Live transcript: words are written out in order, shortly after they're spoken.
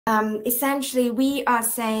essentially we are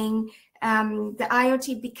saying the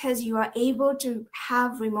IoT, because you are able to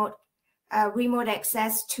have remote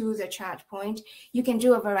access to the charge point, you can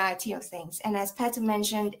do a variety of things. And as Petar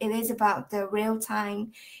mentioned, it is about the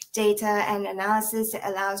real-time data and analysis that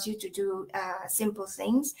allows you to do simple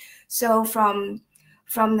things. So from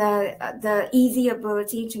the easy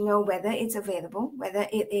ability to know whether it's available, whether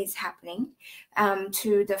it is happening,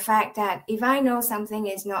 to the fact that if I know something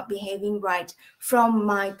is not behaving right from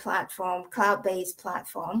my platform, cloud-based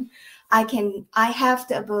platform, I have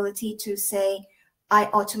the ability to say, I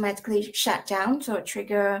automatically shut down, so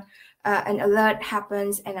trigger an alert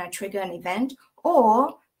happens and I trigger an event,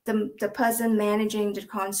 or the person managing the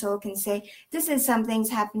console can say, this is something's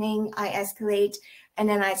happening, I escalate, and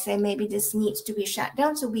then I say maybe this needs to be shut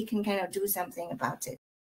down so we can kind of do something about it.